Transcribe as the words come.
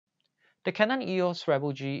The Canon EOS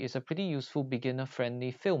Rebel G is a pretty useful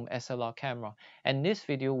beginner-friendly film SLR camera, and in this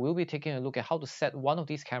video we'll be taking a look at how to set one of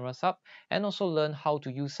these cameras up and also learn how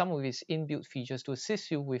to use some of its inbuilt features to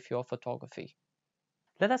assist you with your photography.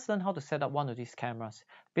 Let us learn how to set up one of these cameras.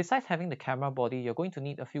 Besides having the camera body, you're going to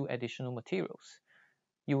need a few additional materials.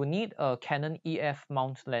 You will need a Canon EF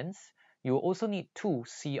mount lens. You will also need two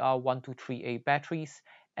CR123A batteries,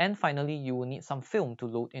 and finally you will need some film to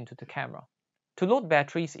load into the camera. To load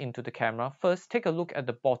batteries into the camera, first take a look at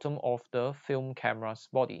the bottom of the film camera's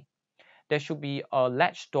body. There should be a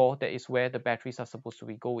latch door that is where the batteries are supposed to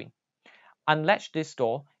be going. Unlatch this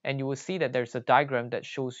door and you will see that there is a diagram that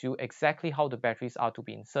shows you exactly how the batteries are to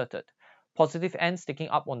be inserted. Positive end sticking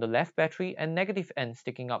up on the left battery and negative end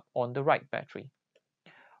sticking up on the right battery.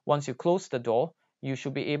 Once you close the door, you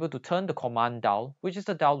should be able to turn the command dial, which is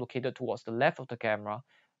the dial located towards the left of the camera,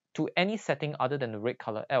 to any setting other than the red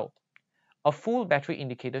color L. A full battery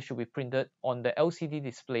indicator should be printed on the LCD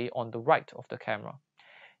display on the right of the camera.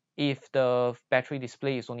 If the battery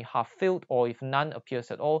display is only half filled or if none appears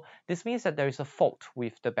at all, this means that there is a fault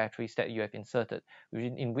with the batteries that you have inserted,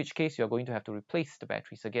 in which case you are going to have to replace the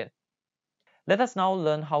batteries again. Let us now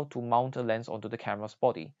learn how to mount a lens onto the camera's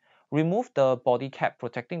body. Remove the body cap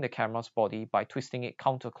protecting the camera's body by twisting it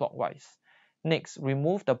counterclockwise. Next,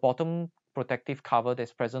 remove the bottom protective cover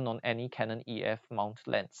that's present on any Canon EF mount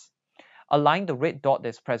lens. Align the red dot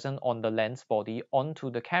that's present on the lens body onto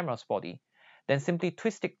the camera's body. Then simply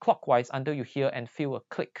twist it clockwise until you hear and feel a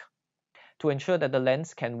click. To ensure that the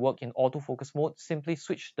lens can work in autofocus mode, simply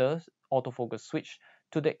switch the autofocus switch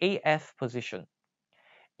to the AF position.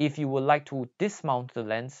 If you would like to dismount the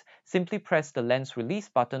lens, simply press the lens release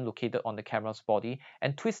button located on the camera's body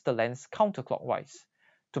and twist the lens counterclockwise.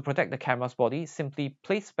 To protect the camera's body, simply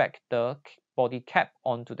place back the body cap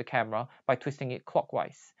onto the camera by twisting it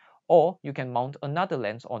clockwise. Or you can mount another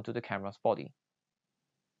lens onto the camera's body.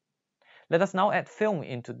 Let us now add film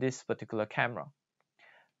into this particular camera.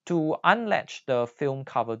 To unlatch the film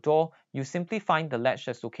cover door, you simply find the latch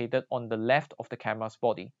that's located on the left of the camera's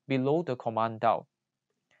body, below the command dial.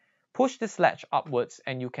 Push this latch upwards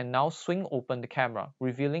and you can now swing open the camera,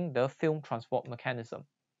 revealing the film transport mechanism.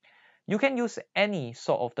 You can use any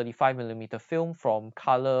sort of 35mm film, from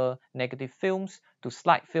color negative films to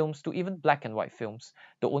slide films to even black and white films.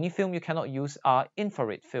 The only film you cannot use are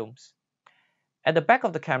infrared films. At the back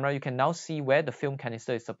of the camera, you can now see where the film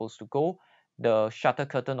canister is supposed to go, the shutter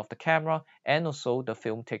curtain of the camera, and also the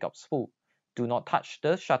film take-up spool. Do not touch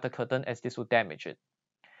the shutter curtain as this will damage it.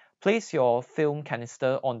 Place your film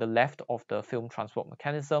canister on the left of the film transport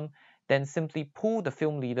mechanism, then simply pull the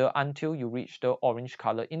film leader until you reach the orange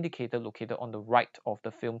color indicator located on the right of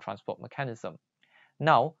the film transport mechanism.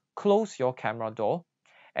 Now, close your camera door,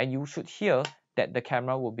 and you should hear that the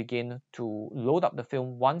camera will begin to load up the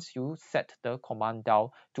film once you set the command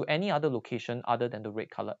dial to any other location other than the red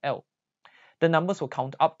color L. The numbers will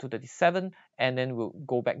count up to 37 and then will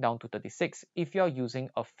go back down to 36 if you are using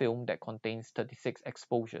a film that contains 36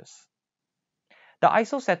 exposures. The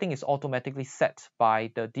ISO setting is automatically set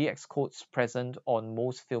by the DX codes present on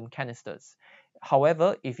most film canisters.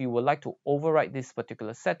 However, if you would like to override this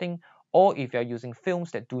particular setting, or if you are using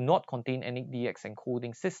films that do not contain any DX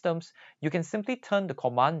encoding systems, you can simply turn the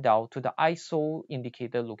command dial to the ISO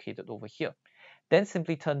indicator located over here. Then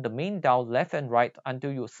simply turn the main dial left and right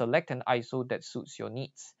until you select an ISO that suits your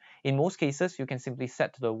needs. In most cases, you can simply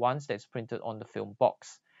set to the ones that's printed on the film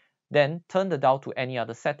box. Then turn the dial to any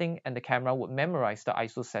other setting and the camera would memorize the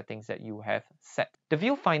ISO settings that you have set. The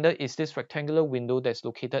viewfinder is this rectangular window that's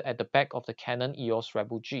located at the back of the Canon EOS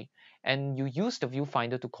Rebel G, and you use the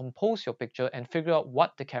viewfinder to compose your picture and figure out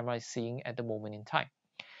what the camera is seeing at the moment in time.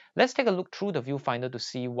 Let's take a look through the viewfinder to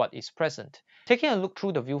see what is present. Taking a look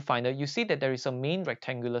through the viewfinder, you see that there is a main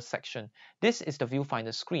rectangular section. This is the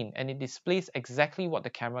viewfinder screen and it displays exactly what the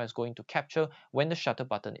camera is going to capture when the shutter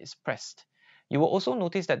button is pressed. You will also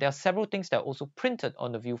notice that there are several things that are also printed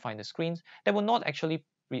on the viewfinder screens that will not actually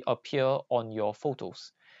appear on your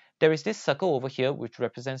photos. There is this circle over here which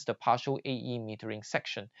represents the partial AE metering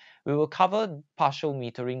section. We will cover partial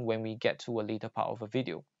metering when we get to a later part of a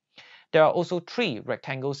video. There are also three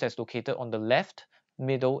rectangles that's located on the left,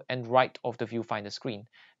 middle, and right of the viewfinder screen.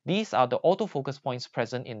 These are the autofocus points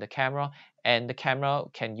present in the camera, and the camera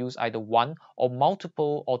can use either one or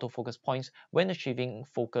multiple autofocus points when achieving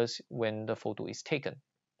focus when the photo is taken.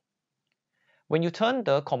 When you turn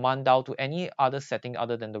the command dial to any other setting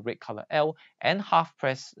other than the red color L and half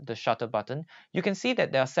press the shutter button, you can see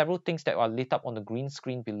that there are several things that are lit up on the green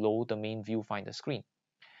screen below the main viewfinder screen.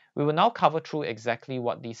 We will now cover through exactly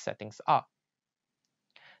what these settings are.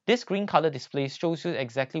 This green color display shows you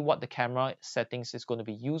exactly what the camera settings is going to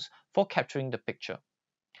be used for capturing the picture.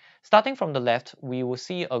 Starting from the left, we will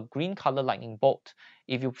see a green color lightning bolt.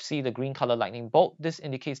 If you see the green color lightning bolt, this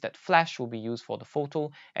indicates that flash will be used for the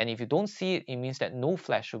photo, and if you don't see it, it means that no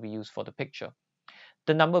flash will be used for the picture.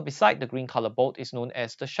 The number beside the green color bolt is known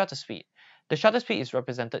as the shutter speed. The shutter speed is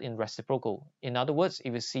represented in reciprocal. In other words,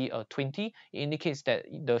 if you see a 20, it indicates that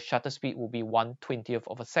the shutter speed will be 1/20th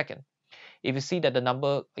of a second. If you see that the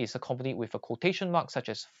number is accompanied with a quotation mark such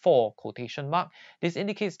as 4 quotation mark, this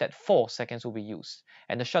indicates that 4 seconds will be used,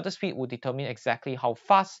 and the shutter speed will determine exactly how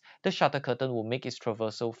fast the shutter curtain will make its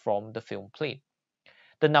traversal from the film plane.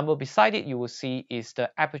 The number beside it you will see is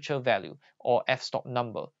the aperture value, or f-stop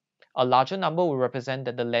number. A larger number will represent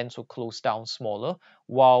that the lens will close down smaller,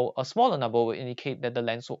 while a smaller number will indicate that the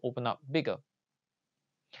lens will open up bigger.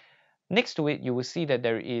 Next to it, you will see that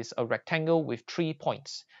there is a rectangle with 3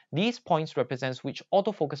 points. These points represent which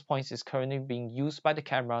autofocus points is currently being used by the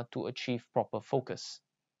camera to achieve proper focus.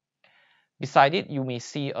 Beside it, you may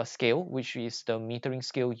see a scale, which is the metering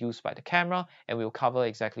scale used by the camera, and we'll cover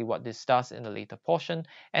exactly what this does in a later portion.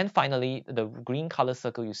 And finally, the green color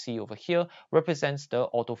circle you see over here represents the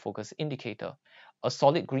autofocus indicator. A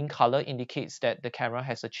solid green color indicates that the camera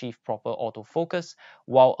has achieved proper autofocus,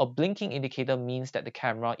 while a blinking indicator means that the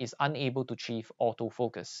camera is unable to achieve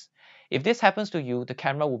autofocus. If this happens to you, the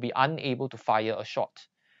camera will be unable to fire a shot.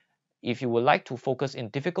 If you would like to focus in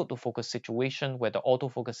difficult to focus situation where the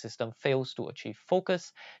autofocus system fails to achieve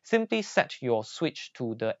focus, simply set your switch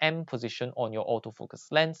to the M position on your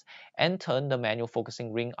autofocus lens and turn the manual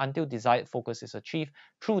focusing ring until desired focus is achieved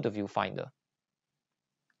through the viewfinder.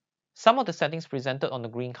 Some of the settings presented on the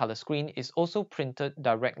green color screen is also printed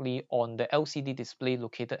directly on the LCD display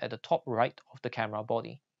located at the top right of the camera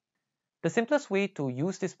body. The simplest way to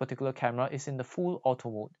use this particular camera is in the full auto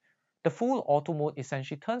mode. The full auto mode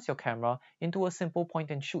essentially turns your camera into a simple point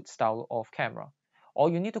and shoot style of camera. All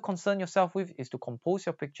you need to concern yourself with is to compose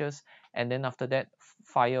your pictures and then after that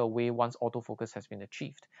fire away once autofocus has been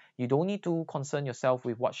achieved. You don't need to concern yourself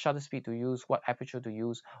with what shutter speed to use, what aperture to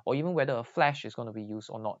use, or even whether a flash is going to be used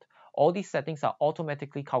or not. All these settings are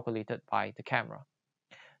automatically calculated by the camera.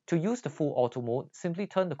 To use the full auto mode, simply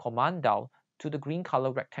turn the command dial to the green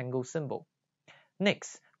color rectangle symbol.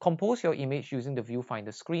 Next, compose your image using the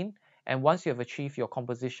viewfinder screen, and once you have achieved your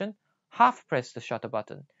composition, half press the shutter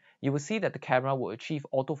button. You will see that the camera will achieve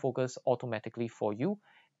autofocus automatically for you,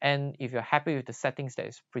 and if you're happy with the settings that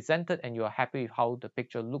is presented and you are happy with how the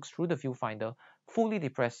picture looks through the viewfinder, fully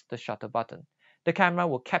depress the shutter button. The camera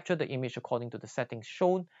will capture the image according to the settings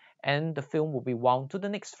shown, and the film will be wound to the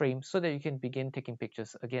next frame so that you can begin taking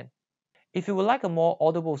pictures again. If you would like a more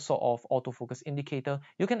audible sort of autofocus indicator,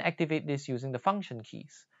 you can activate this using the function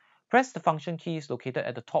keys. Press the function keys located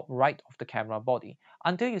at the top right of the camera body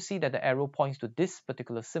until you see that the arrow points to this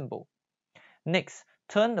particular symbol. Next,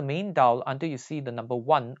 turn the main dial until you see the number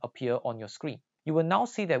 1 appear on your screen. You will now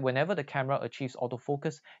see that whenever the camera achieves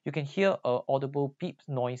autofocus, you can hear an audible beep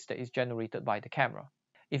noise that is generated by the camera.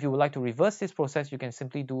 If you would like to reverse this process, you can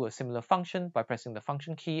simply do a similar function by pressing the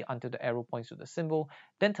function key until the arrow points to the symbol,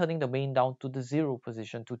 then turning the main down to the 0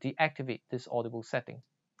 position to deactivate this audible setting.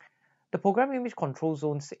 The program image control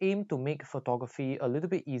zones aim to make photography a little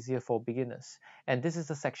bit easier for beginners, and this is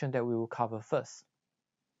the section that we will cover first.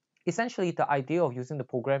 Essentially, the idea of using the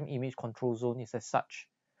program image control zone is as such.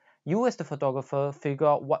 You as the photographer figure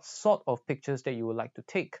out what sort of pictures that you would like to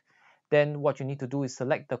take. Then what you need to do is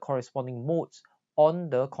select the corresponding modes on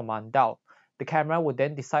the command dial. The camera will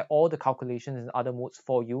then decide all the calculations in other modes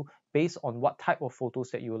for you based on what type of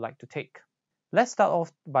photos that you would like to take. Let's start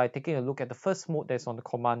off by taking a look at the first mode that's on the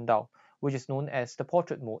command dial, which is known as the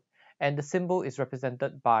portrait mode, and the symbol is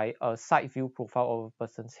represented by a side view profile of a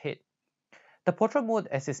person's head. The portrait mode,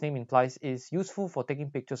 as its name implies, is useful for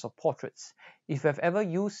taking pictures of portraits. If you have ever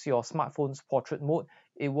used your smartphone's portrait mode,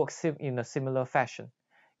 it works in a similar fashion.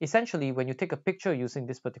 Essentially, when you take a picture using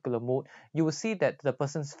this particular mode, you will see that the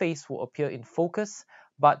person's face will appear in focus,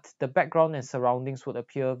 but the background and surroundings would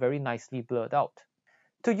appear very nicely blurred out.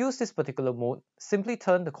 To use this particular mode, simply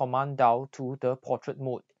turn the command dial to the portrait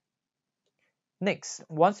mode. Next,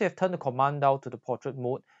 once you have turned the command dial to the portrait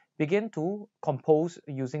mode, begin to compose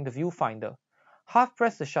using the viewfinder. Half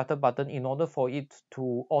press the shutter button in order for it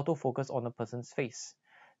to autofocus on a person's face.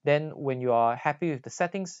 Then, when you are happy with the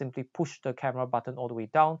settings, simply push the camera button all the way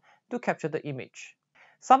down to capture the image.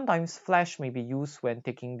 Sometimes flash may be used when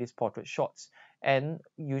taking these portrait shots, and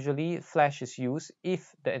usually flash is used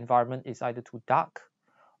if the environment is either too dark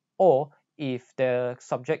or if the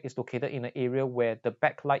subject is located in an area where the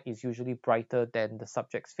backlight is usually brighter than the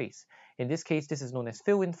subject's face. In this case, this is known as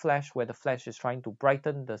fill-in flash, where the flash is trying to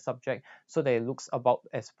brighten the subject so that it looks about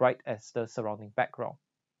as bright as the surrounding background.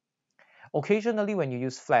 Occasionally, when you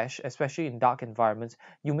use flash, especially in dark environments,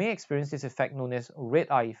 you may experience this effect known as red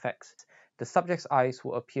eye effects. The subject's eyes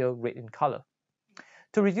will appear red in color.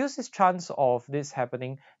 To reduce this chance of this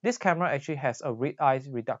happening, this camera actually has a red eye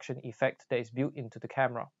reduction effect that is built into the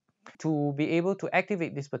camera. To be able to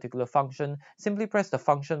activate this particular function, simply press the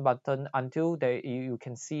function button until you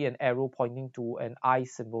can see an arrow pointing to an eye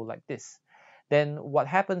symbol like this. Then what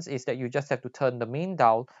happens is that you just have to turn the main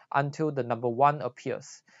dial until the number 1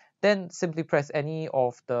 appears. Then simply press any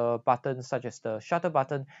of the buttons such as the shutter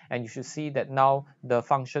button, and you should see that now the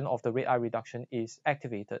function of the red eye reduction is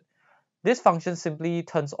activated. This function simply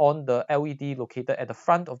turns on the LED located at the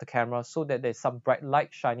front of the camera so that there's some bright light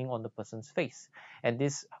shining on the person's face. And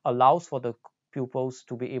this allows for the pupils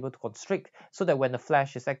to be able to constrict so that when the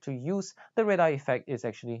flash is actually used, the red eye effect is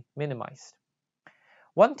actually minimized.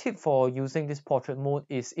 One tip for using this portrait mode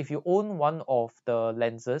is if you own one of the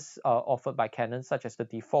lenses offered by Canon, such as the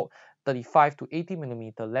default 35 to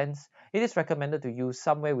 80mm lens, it is recommended to use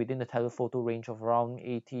somewhere within the telephoto range of around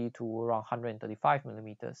 80 to around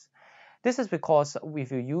 135mm. This is because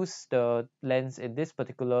if you use the lens in this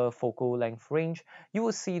particular focal length range, you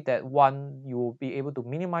will see that one, you will be able to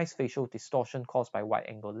minimize facial distortion caused by wide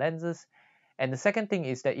angle lenses. And the second thing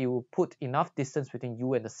is that it will put enough distance between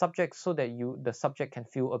you and the subject so that the subject can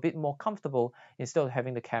feel a bit more comfortable instead of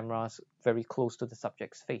having the cameras very close to the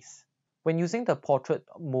subject's face. When using the portrait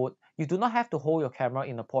mode, you do not have to hold your camera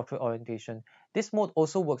in a portrait orientation. This mode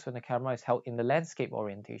also works when the camera is held in the landscape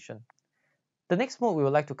orientation. The next mode we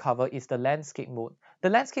would like to cover is the landscape mode. The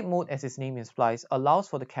landscape mode, as its name implies, allows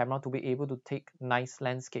for the camera to be able to take nice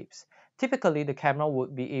landscapes. Typically, the camera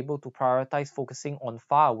would be able to prioritize focusing on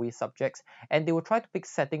faraway subjects, and they will try to pick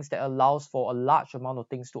settings that allows for a large amount of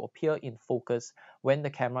things to appear in focus when the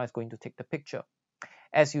camera is going to take the picture.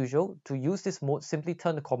 As usual, to use this mode, simply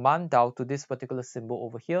turn the command dial to this particular symbol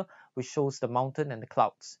over here, which shows the mountain and the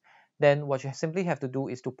clouds. Then what you simply have to do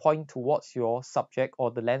is to point towards your subject or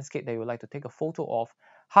the landscape that you would like to take a photo of,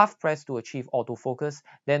 half press to achieve autofocus.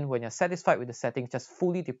 Then when you're satisfied with the settings, just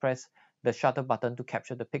fully depress the shutter button to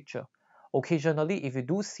capture the picture. Occasionally, if you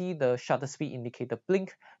do see the shutter speed indicator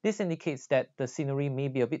blink, this indicates that the scenery may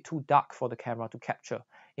be a bit too dark for the camera to capture.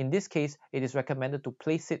 In this case, it is recommended to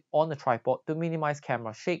place it on a tripod to minimize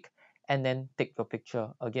camera shake and then take your picture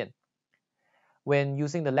again. When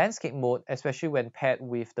using the landscape mode, especially when paired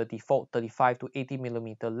with the default 35 to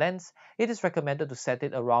 80mm lens, it is recommended to set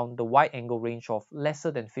it around the wide angle range of lesser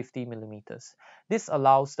than 50mm. This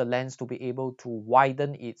allows the lens to be able to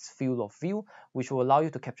widen its field of view, which will allow you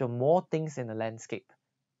to capture more things in the landscape.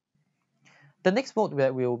 The next mode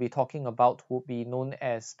that we will be talking about would be known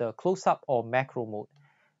as the close-up or macro mode.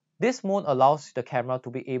 This mode allows the camera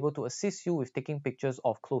to be able to assist you with taking pictures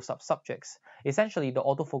of close-up subjects. Essentially, the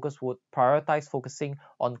autofocus would prioritize focusing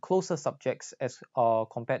on closer subjects as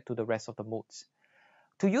compared to the rest of the modes.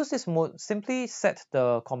 To use this mode, simply set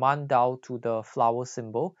the command dial to the flower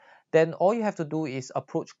symbol. Then all you have to do is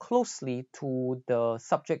approach closely to the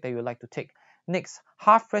subject that you would like to take. Next,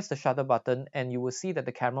 half press the shutter button and you will see that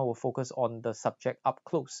the camera will focus on the subject up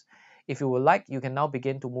close. If you would like, you can now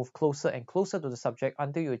begin to move closer and closer to the subject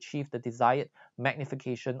until you achieve the desired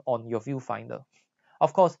magnification on your viewfinder.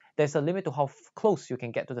 Of course, there's a limit to how close you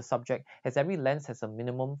can get to the subject, as every lens has a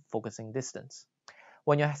minimum focusing distance.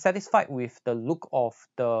 When you're satisfied with the look of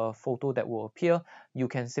the photo that will appear, you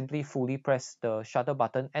can simply fully press the shutter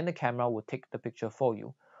button and the camera will take the picture for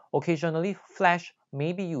you. Occasionally, flash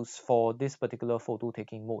may be used for this particular photo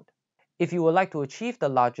taking mode. If you would like to achieve the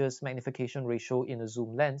largest magnification ratio in a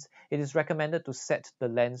zoom lens, it is recommended to set the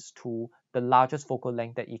lens to the largest focal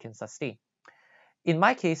length that it can sustain. In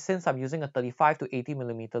my case, since I'm using a 35 to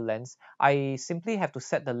 80mm lens, I simply have to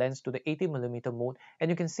set the lens to the 80mm mode,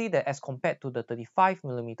 and you can see that as compared to the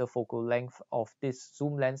 35mm focal length of this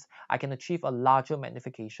zoom lens, I can achieve a larger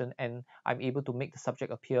magnification and I'm able to make the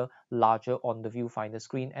subject appear larger on the viewfinder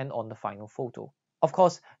screen and on the final photo. Of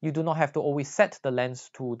course, you do not have to always set the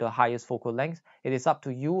lens to the highest focal length. It is up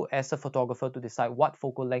to you as a photographer to decide what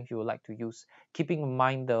focal length you would like to use, keeping in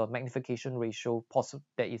mind the magnification ratio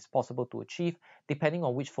that is possible to achieve depending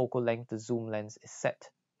on which focal length the zoom lens is set.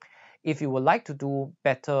 If you would like to do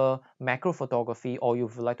better macro photography or you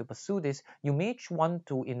would like to pursue this, you may want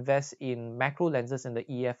to invest in macro lenses in the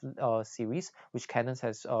EF series, which Canon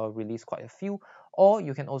has released quite a few, or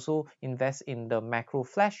you can also invest in the macro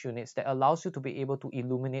flash units that allows you to be able to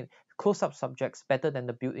illuminate close-up subjects better than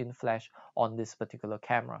the built-in flash on this particular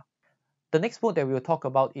camera. The next mode that we will talk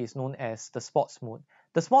about is known as the sports mode.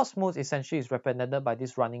 The sports mode essentially is represented by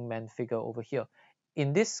this running man figure over here.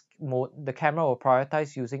 In this mode, the camera will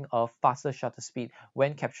prioritize using a faster shutter speed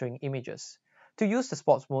when capturing images. To use the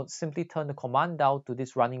sports mode, simply turn the command dial to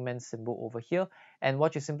this running man symbol over here, and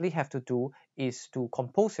what you simply have to do is to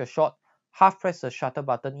compose your shot, half press the shutter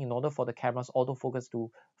button in order for the camera's autofocus to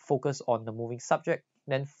focus on the moving subject,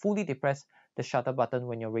 then fully depress the shutter button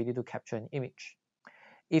when you're ready to capture an image.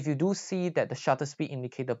 If you do see that the shutter speed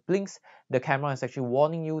indicator blinks, the camera is actually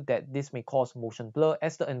warning you that this may cause motion blur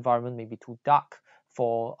as the environment may be too dark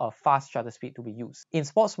for a fast shutter speed to be used. In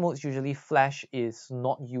sports modes, usually flash is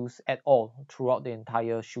not used at all throughout the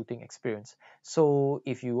entire shooting experience. So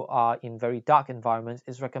if you are in very dark environments,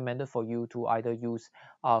 it's recommended for you to either use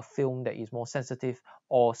a film that is more sensitive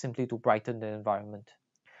or simply to brighten the environment.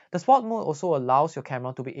 The sport mode also allows your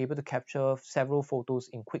camera to be able to capture several photos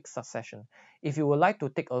in quick succession. If you would like to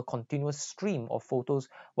take a continuous stream of photos,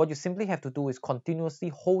 what you simply have to do is continuously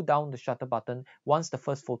hold down the shutter button once the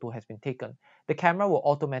first photo has been taken. The camera will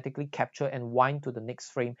automatically capture and wind to the next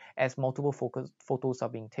frame as multiple photos are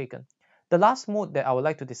being taken. The last mode that I would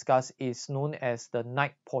like to discuss is known as the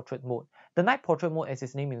night portrait mode. The night portrait mode, as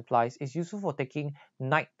its name implies, is useful for taking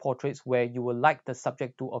night portraits where you would like the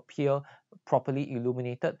subject to appear properly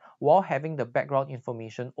illuminated while having the background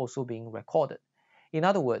information also being recorded. In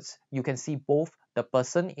other words, you can see both the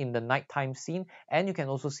person in the nighttime scene and you can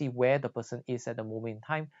also see where the person is at the moment in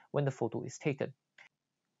time when the photo is taken.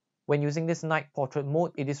 When using this night portrait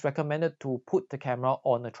mode, it is recommended to put the camera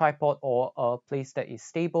on a tripod or a place that is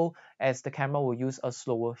stable, as the camera will use a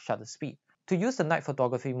slower shutter speed. To use the night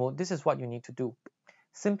photography mode, this is what you need to do.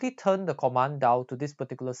 Simply turn the command dial to this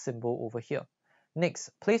particular symbol over here.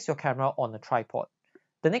 Next, place your camera on a tripod.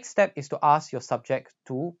 The next step is to ask your subject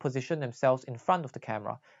to position themselves in front of the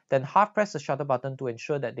camera, then half press the shutter button to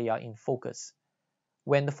ensure that they are in focus.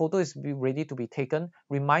 When the photo is ready to be taken,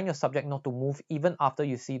 remind your subject not to move even after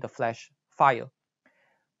you see the flash fire.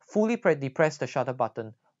 Fully depress the shutter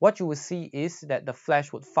button. What you will see is that the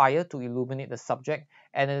flash would fire to illuminate the subject,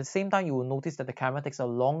 and at the same time you will notice that the camera takes a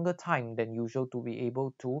longer time than usual to be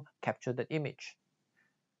able to capture the image.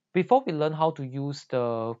 Before we learn how to use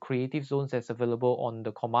the creative zones that's available on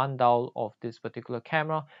the command dial of this particular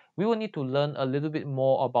camera, we will need to learn a little bit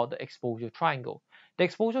more about the exposure triangle. The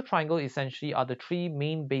exposure triangle essentially are the three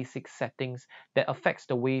main basic settings that affects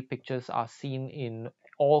the way pictures are seen in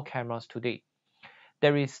all cameras today.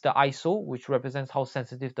 There is the ISO, which represents how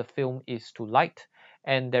sensitive the film is to light,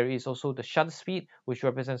 and there is also the shutter speed, which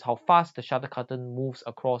represents how fast the shutter curtain moves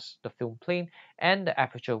across the film plane, and the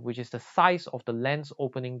aperture, which is the size of the lens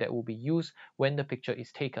opening that will be used when the picture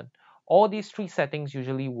is taken. All these three settings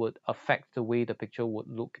usually would affect the way the picture would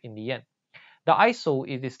look in the end. The ISO,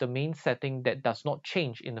 it is the main setting that does not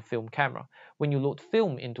change in a film camera. When you load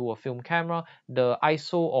film into a film camera, the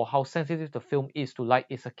ISO, or how sensitive the film is to light,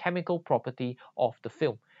 is a chemical property of the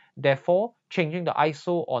film. Therefore, changing the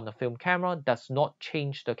ISO on a film camera does not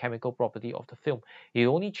change the chemical property of the film. It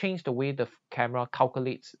only changes the way the camera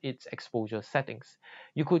calculates its exposure settings.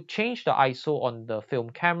 You could change the ISO on the film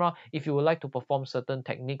camera if you would like to perform certain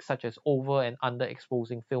techniques such as over and under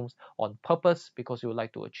exposing films on purpose, because you would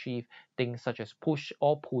like to achieve things such as push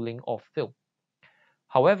or pulling of film.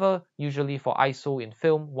 However, usually for ISO in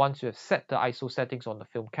film, once you have set the ISO settings on the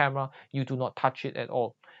film camera, you do not touch it at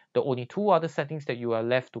all. The only two other settings that you are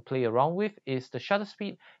left to play around with is the shutter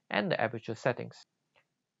speed and the aperture settings.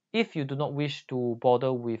 If you do not wish to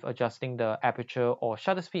bother with adjusting the aperture or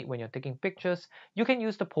shutter speed when you're taking pictures, you can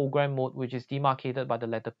use the program mode, which is demarcated by the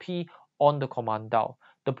letter P on the command dial.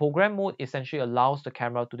 The program mode essentially allows the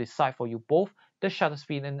camera to decide for you both the shutter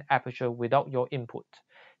speed and aperture without your input.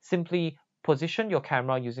 Simply position your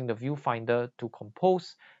camera using the viewfinder to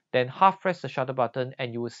compose, then half press the shutter button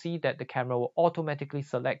and you will see that the camera will automatically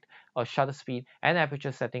select a shutter speed and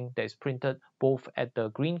aperture setting that is printed both at the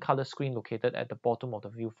green color screen located at the bottom of the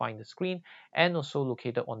viewfinder screen and also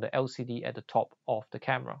located on the LCD at the top of the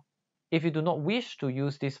camera. If you do not wish to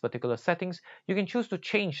use these particular settings, you can choose to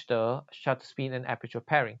change the shutter speed and aperture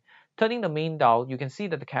pairing. Turning the main dial, you can see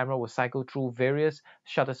that the camera will cycle through various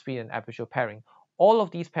shutter speed and aperture pairing. All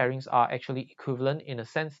of these pairings are actually equivalent in the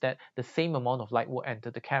sense that the same amount of light will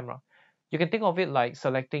enter the camera. You can think of it like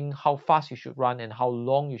selecting how fast you should run and how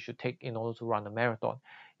long you should take in order to run a marathon.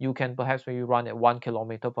 You can perhaps maybe run at 1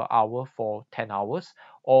 kilometer per hour for 10 hours,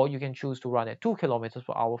 or you can choose to run at 2 kilometers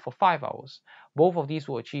per hour for 5 hours. Both of these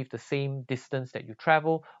will achieve the same distance that you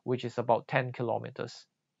travel, which is about 10 kilometers.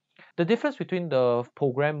 The difference between the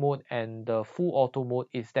program mode and the full auto mode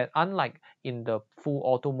is that unlike in the full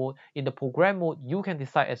auto mode, in the program mode, you can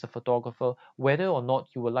decide as a photographer whether or not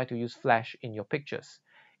you would like to use flash in your pictures.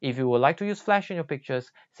 If you would like to use flash in your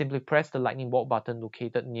pictures, simply press the lightning bolt button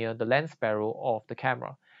located near the lens barrel of the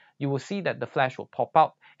camera. You will see that the flash will pop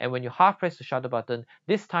out, and when you half press the shutter button,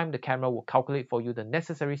 this time the camera will calculate for you the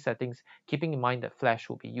necessary settings, keeping in mind that flash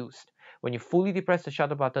will be used. When you fully depress the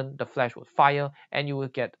shutter button, the flash will fire and you will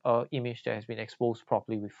get an image that has been exposed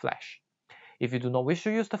properly with flash. If you do not wish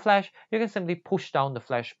to use the flash, you can simply push down the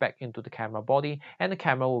flash back into the camera body and the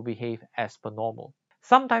camera will behave as per normal.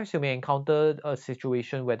 Sometimes you may encounter a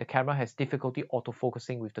situation where the camera has difficulty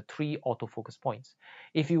autofocusing with the 3 autofocus points.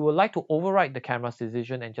 If you would like to override the camera's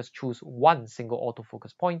decision and just choose one single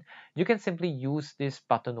autofocus point, you can simply use this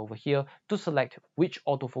button over here to select which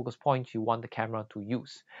autofocus point you want the camera to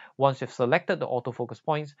use. Once you've selected the autofocus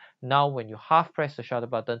points, now when you half press the shutter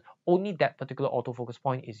button, only that particular autofocus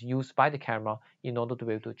point is used by the camera in order to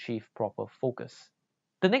be able to achieve proper focus.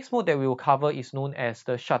 The next mode that we will cover is known as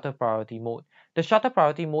the shutter priority mode. The shutter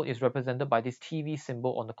priority mode is represented by this TV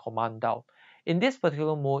symbol on the command dial. In this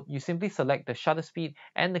particular mode, you simply select the shutter speed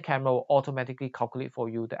and the camera will automatically calculate for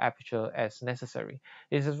you the aperture as necessary.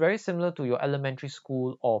 This is very similar to your elementary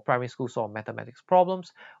school or primary school sort of mathematics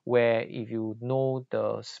problems, where if you know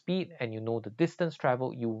the speed and you know the distance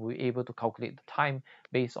traveled, you will be able to calculate the time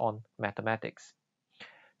based on mathematics.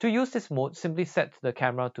 To use this mode, simply set the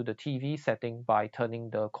camera to the TV setting by turning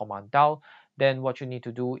the command dial. Then what you need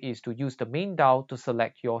to do is to use the main dial to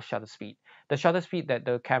select your shutter speed. The shutter speed that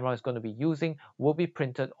the camera is going to be using will be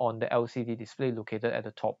printed on the LCD display located at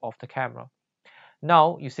the top of the camera.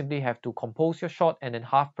 Now you simply have to compose your shot and then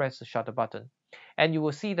half press the shutter button. And you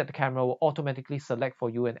will see that the camera will automatically select for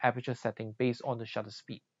you an aperture setting based on the shutter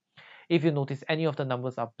speed. If you notice any of the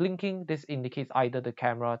numbers are blinking, this indicates either the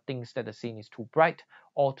camera thinks that the scene is too bright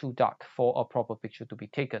or too dark for a proper picture to be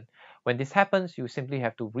taken. When this happens, you simply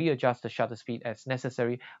have to readjust the shutter speed as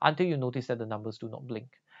necessary until you notice that the numbers do not blink.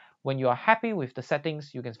 When you are happy with the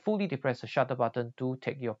settings, you can fully depress the shutter button to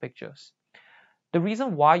take your pictures. The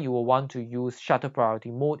reason why you will want to use shutter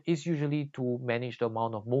priority mode is usually to manage the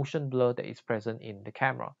amount of motion blur that is present in the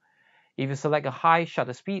camera. If you select a high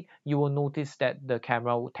shutter speed, you will notice that the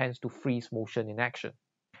camera tends to freeze motion in action.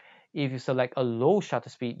 If you select a low shutter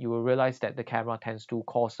speed, you will realize that the camera tends to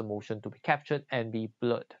cause the motion to be captured and be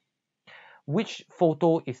blurred. Which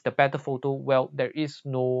photo is the better photo? Well, there is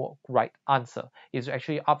no right answer. It's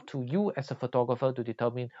actually up to you as a photographer to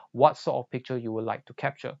determine what sort of picture you would like to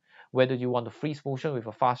capture. Whether you want to freeze motion with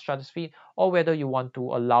a fast shutter speed or whether you want to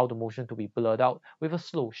allow the motion to be blurred out with a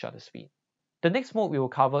slow shutter speed. The next mode we will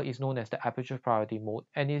cover is known as the Aperture Priority mode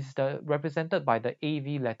and is represented by the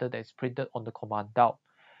AV letter that is printed on the command dial.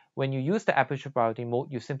 When you use the Aperture Priority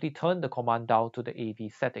mode, you simply turn the command dial to the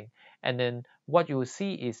AV setting. And then what you will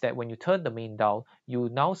see is that when you turn the main dial, you will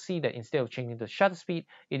now see that instead of changing the shutter speed,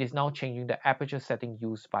 it is now changing the aperture setting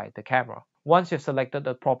used by the camera. Once you've selected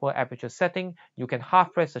the proper aperture setting, you can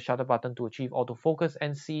half press the shutter button to achieve autofocus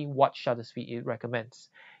and see what shutter speed it recommends.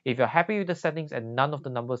 If you're happy with the settings and none of the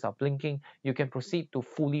numbers are blinking, you can proceed to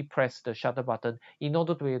fully press the shutter button in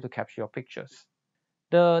order to be able to capture your pictures.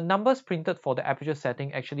 The numbers printed for the aperture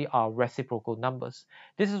setting actually are reciprocal numbers.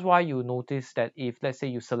 This is why you notice that if, let's say,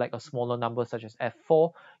 you select a smaller number such as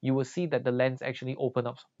f4, you will see that the lens actually opens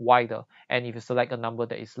up wider. And if you select a number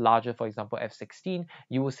that is larger, for example f16,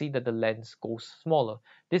 you will see that the lens goes smaller.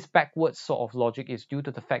 This backwards sort of logic is due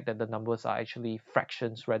to the fact that the numbers are actually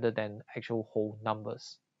fractions rather than actual whole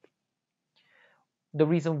numbers. The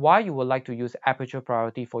reason why you would like to use aperture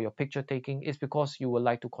priority for your picture taking is because you would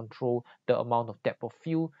like to control the amount of depth of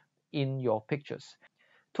field in your pictures.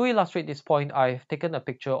 To illustrate this point, I've taken a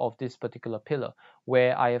picture of this particular pillar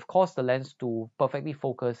where I have caused the lens to perfectly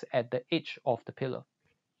focus at the edge of the pillar.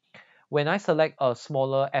 When I select a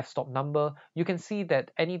smaller f-stop number, you can see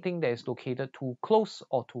that anything that is located too close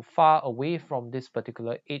or too far away from this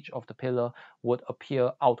particular edge of the pillar would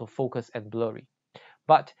appear out of focus and blurry.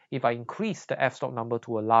 But if I increase the f-stop number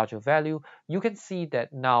to a larger value, you can see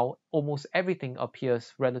that now almost everything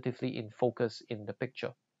appears relatively in focus in the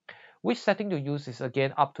picture. Which setting to use is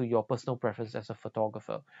again up to your personal preference as a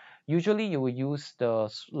photographer. Usually you will use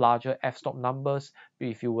the larger f-stop numbers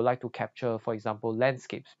if you would like to capture, for example,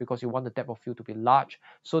 landscapes, because you want the depth of field to be large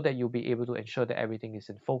so that you'll be able to ensure that everything is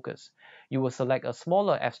in focus. You will select a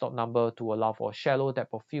smaller f-stop number to allow for a shallow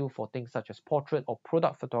depth of field for things such as portrait or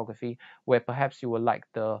product photography, where perhaps you would like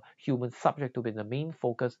the human subject to be the main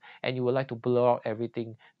focus and you would like to blur out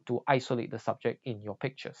everything to isolate the subject in your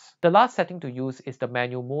pictures. The last setting to use is the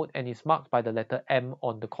manual mode and is marked by the letter M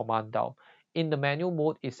on the command dial. In the manual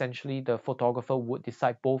mode, essentially the photographer would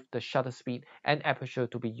decide both the shutter speed and aperture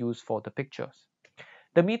to be used for the pictures.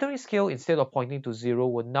 The metering scale, instead of pointing to 0,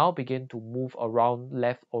 will now begin to move around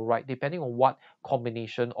left or right depending on what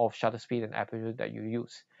combination of shutter speed and aperture that you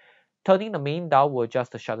use. Turning the main dial will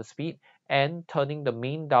adjust the shutter speed, and turning the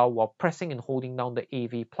main dial while pressing and holding down the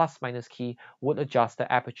AV plus minus key would adjust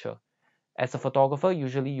the aperture. As a photographer,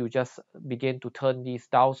 usually you just begin to turn these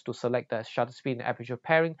dials to select the shutter speed and aperture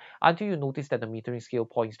pairing until you notice that the metering scale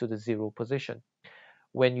points to the 0 position.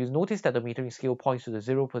 When you notice that the metering scale points to the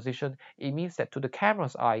 0 position, it means that to the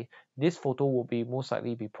camera's eye, this photo will be most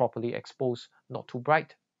likely be properly exposed, not too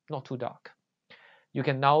bright, not too dark. You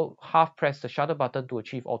can now half press the shutter button to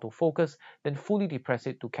achieve autofocus, then fully depress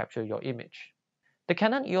it to capture your image. The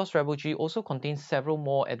Canon EOS Rebel G also contains several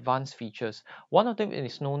more advanced features. One of them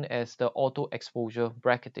is known as the auto exposure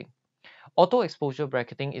bracketing. Auto exposure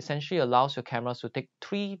bracketing essentially allows your cameras to take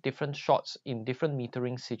 3 different shots in different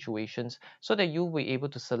metering situations so that you'll be able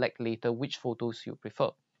to select later which photos you prefer.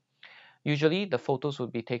 Usually the photos will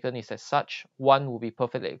be taken is as such: one will be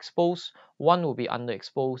perfectly exposed, one will be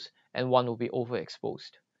underexposed, and one will be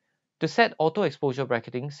overexposed. To set auto exposure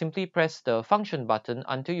bracketing, simply press the function button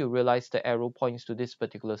until you realize the arrow points to this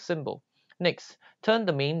particular symbol. Next, turn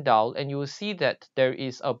the main dial and you will see that there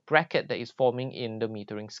is a bracket that is forming in the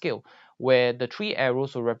metering scale, where the 3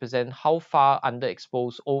 arrows will represent how far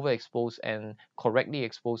underexposed, overexposed, and correctly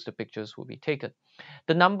exposed the pictures will be taken.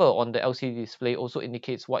 The number on the LCD display also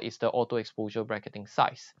indicates what is the auto exposure bracketing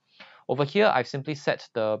size. Over here, I've simply set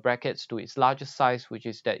the brackets to its largest size, which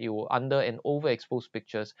is that it will under and overexpose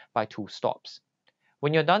pictures by 2 stops.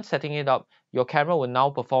 When you're done setting it up, your camera will now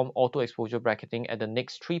perform auto exposure bracketing at the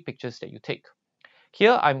next 3 pictures that you take.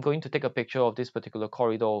 Here, I'm going to take a picture of this particular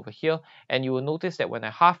corridor over here, and you will notice that when I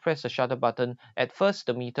half press the shutter button, at first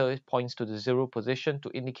the meter points to the 0 position to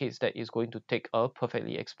indicate that it's going to take a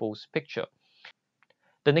perfectly exposed picture.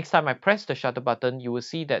 The next time I press the shutter button, you will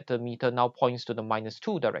see that the meter now points to the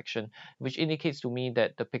 -2 direction, which indicates to me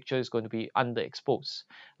that the picture is going to be underexposed.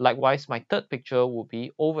 Likewise, my third picture will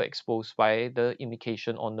be overexposed by the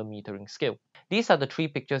indication on the metering scale. These are the 3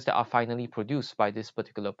 pictures that are finally produced by this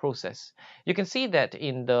particular process. You can see that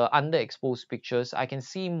in the underexposed pictures, I can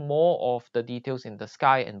see more of the details in the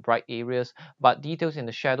sky and bright areas, but details in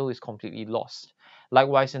the shadow is completely lost.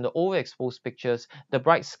 Likewise, in the overexposed pictures, the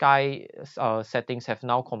bright sky settings have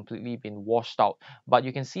now completely been washed out, but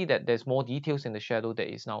you can see that there's more details in the shadow that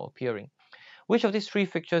is now appearing. Which of these 3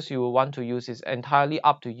 features you will want to use is entirely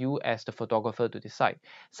up to you as the photographer to decide.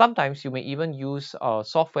 Sometimes you may even use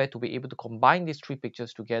software to be able to combine these 3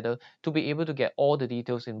 pictures together to be able to get all the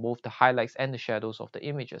details in both the highlights and the shadows of the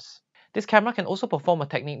images. This camera can also perform a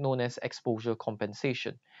technique known as exposure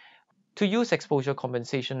compensation. To use exposure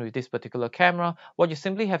compensation with this particular camera, what you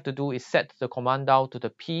simply have to do is set the command dial to the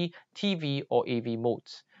P, TV, or AV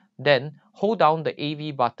modes. Then hold down the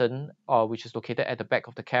AV button, which is located at the back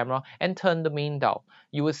of the camera, and turn the main dial.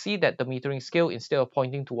 You will see that the metering scale, instead of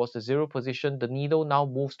pointing towards the 0 position, the needle now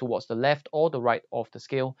moves towards the left or the right of the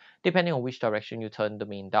scale, depending on which direction you turn the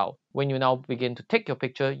main dial. When you now begin to take your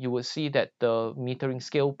picture, you will see that the metering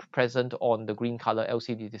scale present on the green color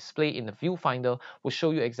LCD display in the viewfinder will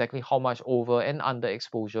show you exactly how much over and under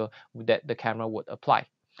exposure that the camera would apply.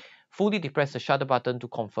 Fully depress the shutter button to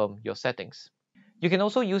confirm your settings. You can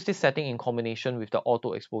also use this setting in combination with the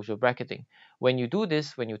auto exposure bracketing. When you do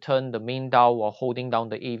this, when you turn the main dial while holding down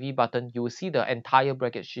the AV button, you will see the entire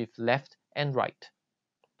bracket shift left and right.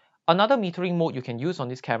 Another metering mode you can use on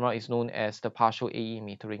this camera is known as the partial AE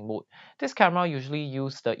metering mode. This camera usually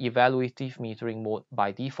uses the evaluative metering mode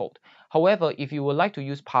by default. However, if you would like to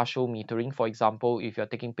use partial metering, for example, if you're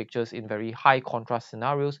taking pictures in very high contrast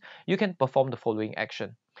scenarios, you can perform the following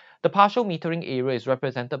action. The partial metering area is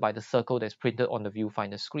represented by the circle that's printed on the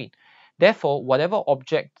viewfinder screen. Therefore, whatever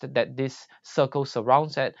object that this circle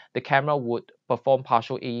surrounds at, the camera would perform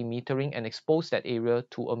partial AE metering and expose that area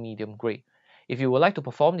to a medium gray. If you would like to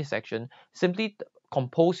perform this action, simply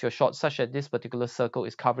compose your shot such that this particular circle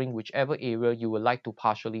is covering whichever area you would like to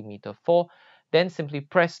partially meter for. Then simply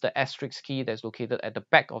press the asterisk key that's located at the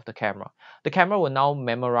back of the camera. The camera will now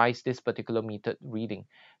memorize this particular metered reading.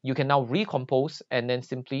 You can now recompose and then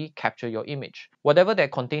simply capture your image. Whatever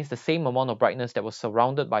that contains the same amount of brightness that was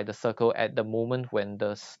surrounded by the circle at the moment when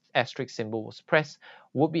the asterisk symbol was pressed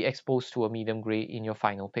would be exposed to a medium gray in your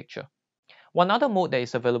final picture. One other mode that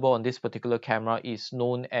is available on this particular camera is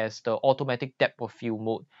known as the automatic depth of field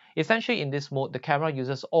mode. Essentially, in this mode, the camera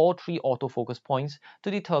uses all 3 autofocus points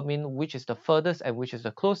to determine which is the furthest and which is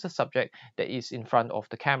the closest subject that is in front of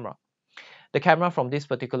the camera. The camera from these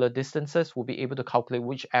particular distances will be able to calculate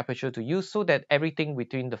which aperture to use so that everything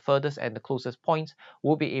between the furthest and the closest points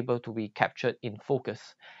will be able to be captured in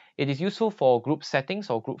focus. It is useful for group settings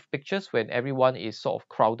or group pictures when everyone is sort of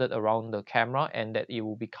crowded around the camera and that it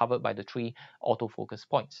will be covered by the 3 autofocus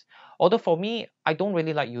points. Although for me, I don't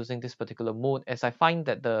really like using this particular mode, as I find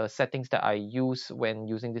that the settings that I use when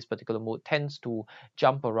using this particular mode tends to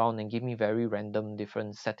jump around and give me very random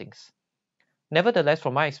different settings. Nevertheless,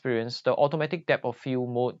 from my experience, the automatic depth of field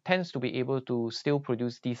mode tends to be able to still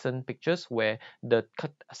produce decent pictures where the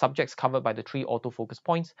subjects covered by the 3 autofocus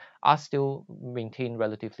points are still maintained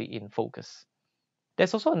relatively in focus.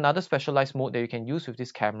 There's also another specialized mode that you can use with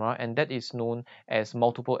this camera, and that is known as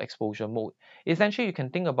multiple exposure mode. Essentially, you can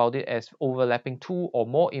think about it as overlapping 2 or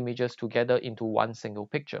more images together into one single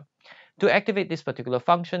picture. To activate this particular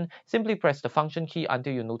function, simply press the function key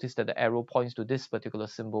until you notice that the arrow points to this particular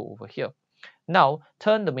symbol over here. Now,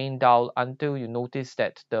 turn the main dial until you notice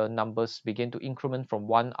that the numbers begin to increment from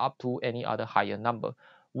 1 up to any other higher number.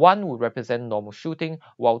 1 would represent normal shooting,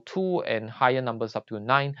 while 2 and higher numbers up to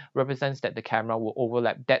 9 represents that the camera will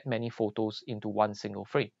overlap that many photos into one single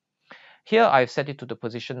frame. Here I've set it to the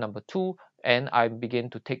position number 2 and I begin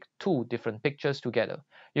to take 2 different pictures together.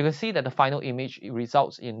 You can see that the final image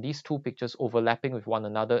results in these 2 pictures overlapping with one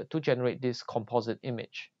another to generate this composite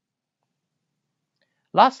image.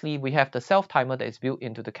 Lastly, we have the self-timer that is built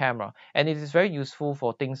into the camera, and it is very useful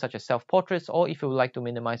for things such as self-portraits or if you would like to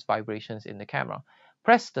minimize vibrations in the camera.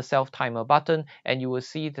 Press the self-timer button and you will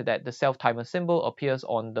see that the self-timer symbol appears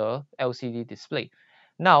on the LCD display.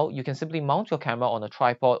 Now, you can simply mount your camera on a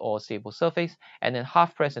tripod or a stable surface and then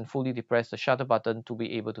half press and fully depress the shutter button to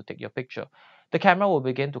be able to take your picture. The camera will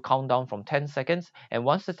begin to count down from 10 seconds, and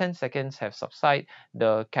once the 10 seconds have subsided,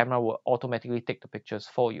 the camera will automatically take the pictures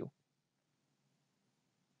for you.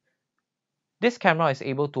 This camera is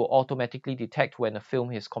able to automatically detect when a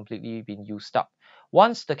film has completely been used up.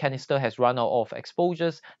 Once the canister has run out of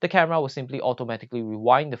exposures, the camera will simply automatically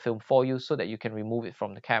rewind the film for you so that you can remove it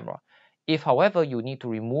from the camera. If, however, you need to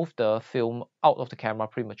remove the film out of the camera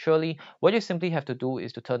prematurely, what you simply have to do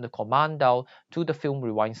is to turn the command dial to the film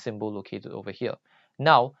rewind symbol located over here.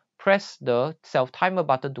 Now, press the self-timer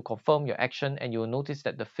button to confirm your action and you will notice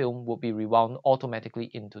that the film will be rewound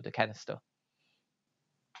automatically into the canister.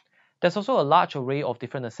 There's also a large array of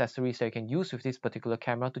different accessories that you can use with this particular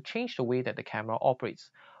camera to change the way that the camera operates.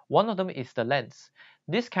 One of them is the lens.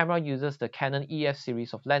 This camera uses the Canon EOS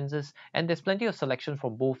series of lenses, and there's plenty of selection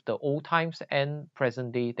from both the old times and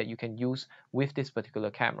present day that you can use with this particular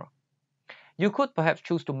camera. You could perhaps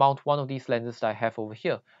choose to mount one of these lenses that I have over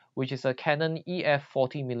here, which is a Canon EF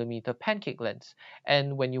 40mm pancake lens.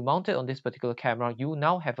 And when you mount it on this particular camera, you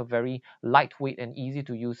now have a very lightweight and easy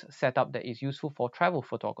to use setup that is useful for travel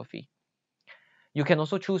photography. You can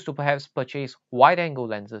also choose to perhaps purchase wide-angle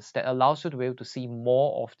lenses that allows you to be able to see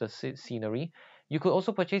more of the scenery. You could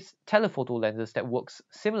also purchase telephoto lenses that works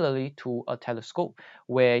similarly to a telescope,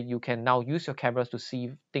 where you can now use your cameras to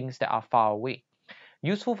see things that are far away.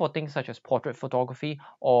 Useful for things such as portrait photography,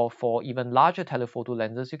 or for even larger telephoto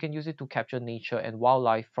lenses, you can use it to capture nature and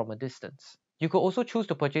wildlife from a distance. You could also choose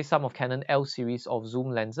to purchase some of Canon L series of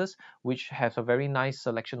zoom lenses, which have a very nice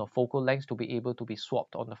selection of focal lengths to be able to be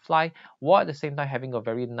swapped on the fly, while at the same time having a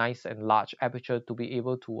very nice and large aperture to be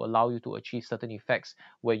able to allow you to achieve certain effects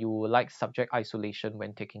where you will like subject isolation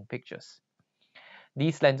when taking pictures.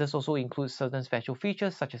 These lenses also include certain special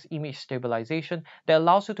features such as image stabilization that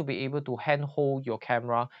allows you to be able to handhold your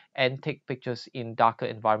camera and take pictures in darker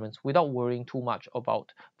environments without worrying too much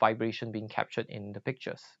about vibration being captured in the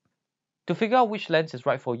pictures. To figure out which lens is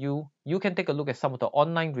right for you, you can take a look at some of the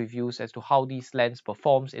online reviews as to how these lens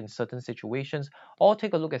performs in certain situations, or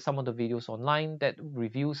take a look at some of the videos online that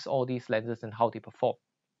reviews all these lenses and how they perform.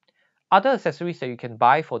 Other accessories that you can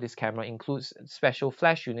buy for this camera includes special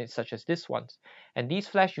flash units such as this ones, and these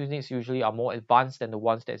flash units usually are more advanced than the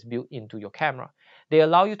ones that's built into your camera. They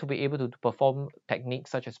allow you to be able to perform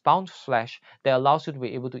techniques such as bounce flash that allows you to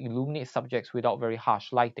be able to illuminate subjects without very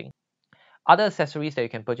harsh lighting. Other accessories that you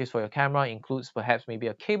can purchase for your camera includes perhaps maybe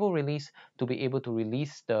a cable release to be able to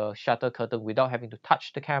release the shutter curtain without having to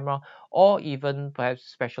touch the camera, or even perhaps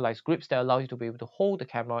specialized grips that allow you to be able to hold the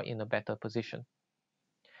camera in a better position.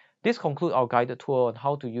 This concludes our guided tour on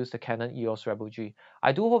how to use the Canon EOS Rebel G.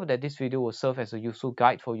 I do hope that this video will serve as a useful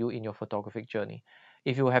guide for you in your photographic journey.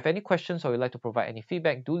 If you have any questions or would like to provide any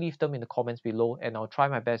feedback, do leave them in the comments below and I'll try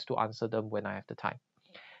my best to answer them when I have the time.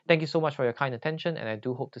 Thank you so much for your kind attention, and I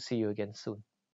do hope to see you again soon.